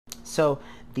So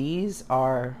these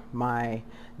are my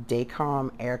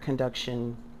DACOM air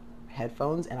conduction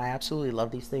headphones, and I absolutely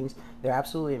love these things. They're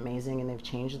absolutely amazing, and they've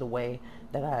changed the way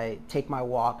that I take my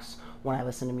walks when I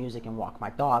listen to music and walk my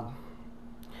dog.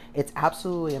 It's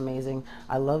absolutely amazing.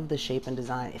 I love the shape and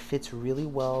design. It fits really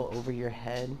well over your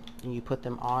head, and you put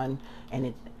them on, and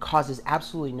it causes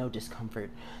absolutely no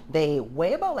discomfort. They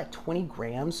weigh about like 20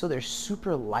 grams, so they're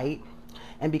super light.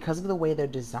 And because of the way they're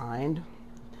designed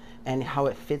and how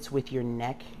it fits with your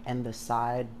neck and the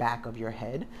side back of your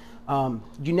head,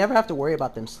 you never have to worry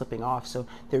about them slipping off. So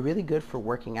they're really good for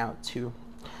working out too.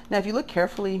 Now, if you look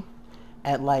carefully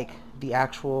at like the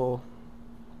actual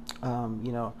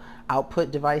you know, output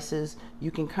devices,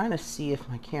 you can kind of see, if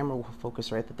my camera will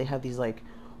focus right, that they have these like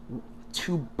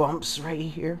two bumps right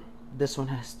here. This one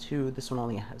has two, this one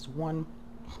only has one.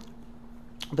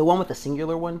 The one with the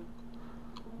singular one,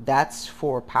 that's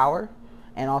for power,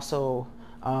 and also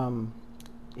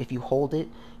if you hold it,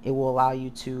 it will allow you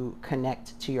to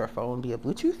connect to your phone via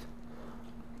Bluetooth.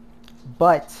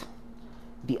 But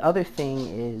the other thing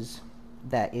is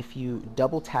that if you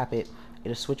double tap it,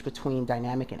 it'll switch between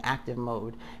dynamic and active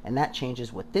mode, and that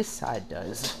changes what this side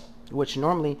does, which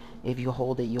normally if you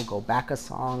hold it, you'll go back a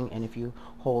song, and if you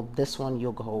hold this one,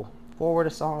 you'll go forward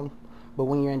a song. But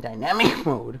when you're in dynamic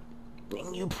mode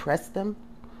and you press them,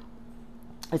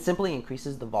 it simply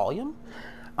increases the volume,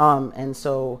 and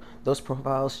so those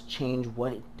profiles change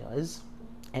what it does,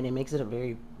 and it makes it a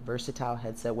very versatile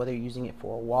headset, whether you're using it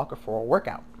for a walk or for a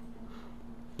workout.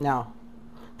 Now,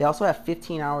 they also have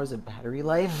 15 hours of battery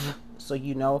life, so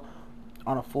you know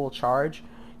on a full charge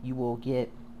you will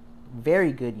get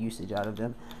very good usage out of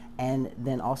them. And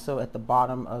then also at the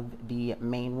bottom of the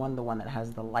main one, the one that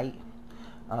has the light,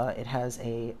 it has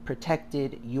a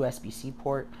protected USB-C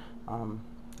port.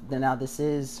 Now this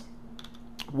is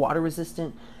water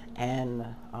resistant, and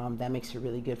that makes it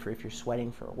really good for if you're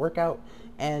sweating for a workout.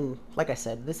 And like I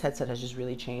said, this headset has just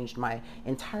really changed my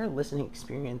entire listening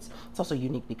experience. It's also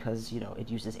unique because, you know, it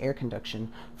uses air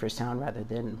conduction for sound rather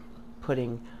than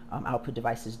putting output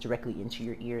devices directly into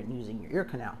your ear and using your ear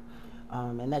canal.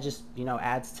 And that just, you know,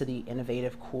 adds to the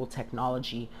innovative, cool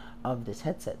technology of this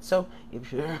headset. So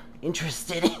if you're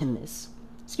interested in this,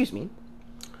 excuse me,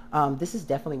 this is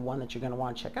definitely one that you're going to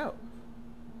want to check out.